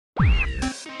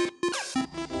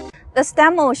This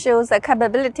demo shows the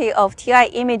capability of TI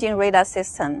imaging radar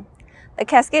system. The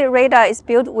Cascade radar is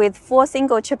built with 4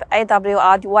 single-chip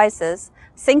AWR devices,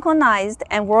 synchronized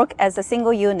and work as a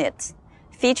single unit,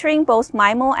 featuring both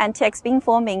MIMO and TX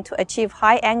beamforming to achieve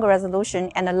high angle resolution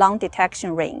and a long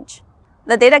detection range.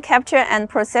 The data capture and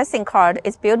processing card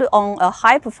is built on a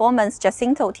high-performance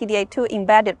Jacinto TDA2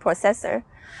 embedded processor.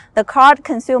 The card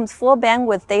consumes full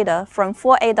bandwidth data from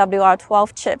 4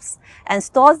 AWR12 chips and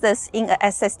stores this in a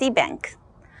SSD bank.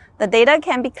 The data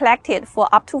can be collected for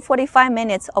up to 45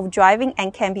 minutes of driving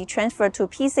and can be transferred to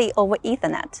PC over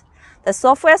Ethernet. The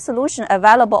software solution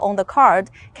available on the card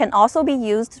can also be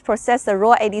used to process the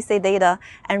raw ADC data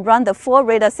and run the full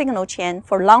radar signal chain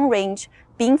for long-range,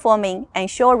 beamforming, and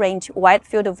short-range wide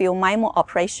field of view MIMO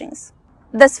operations.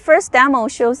 This first demo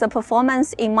shows the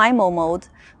performance in MIMO mode,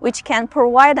 which can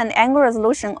provide an angle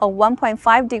resolution of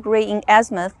 1.5 degree in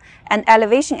azimuth and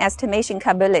elevation estimation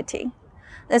capability.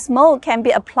 This mode can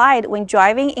be applied when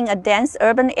driving in a dense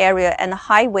urban area and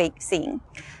highway scene.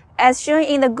 As shown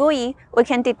in the GUI, we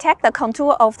can detect the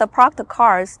contour of the parked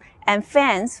cars and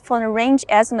fans from the range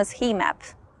azimuth heat map.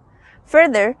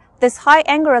 Further, this high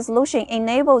angle resolution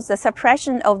enables the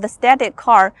suppression of the static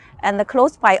car and the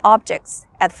close-by objects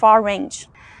at far range.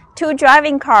 2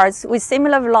 driving cars with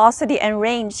similar velocity and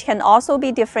range can also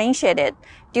be differentiated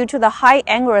due to the high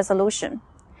angle resolution.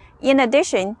 In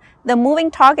addition, the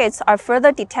moving targets are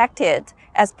further detected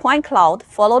as point cloud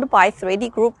followed by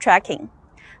 3D group tracking.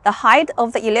 The height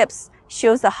of the ellipse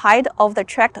shows the height of the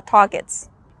tracked targets.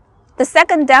 The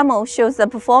second demo shows the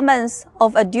performance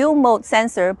of a dual-mode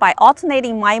sensor by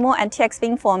alternating MIMO and TX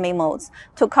beamforming modes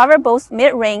to cover both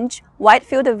mid-range, wide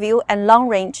field of view, and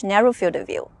long-range, narrow field of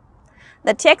view.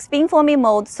 The TX beamforming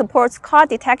mode supports car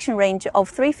detection range of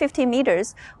 350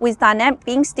 meters with dynamic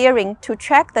beam steering to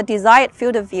track the desired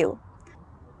field of view.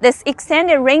 This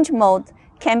extended range mode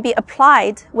can be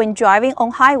applied when driving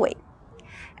on highway.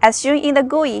 As shown in the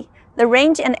GUI, the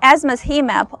range and azimuth heat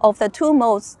map of the 2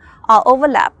 modes are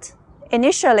overlapped.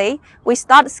 Initially, we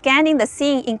start scanning the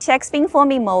scene in TX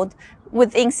beamforming mode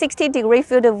within 60-degree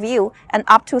field of view and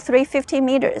up to 350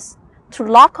 meters to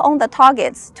lock on the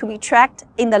targets to be tracked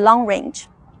in the long range.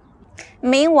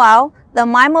 Meanwhile, the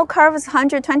MIMO covers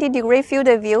 120-degree field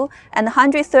of view and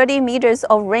 130 meters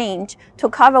of range to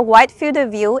cover wide field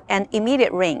of view and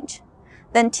immediate range.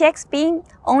 Then TX beam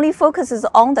only focuses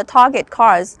on the target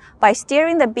cars by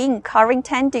steering the beam covering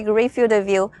 10-degree field of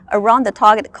view around the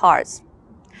target cars.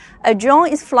 A drone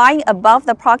is flying above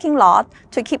the parking lot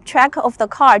to keep track of the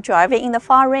car driving in the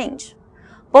far range.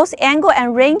 Both angle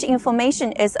and range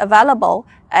information is available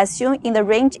as shown in the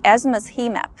range azimuth heat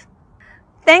map.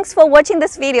 Thanks for watching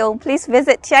this video. Please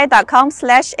visit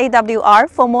ti.com/AWR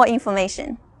for more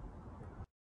information.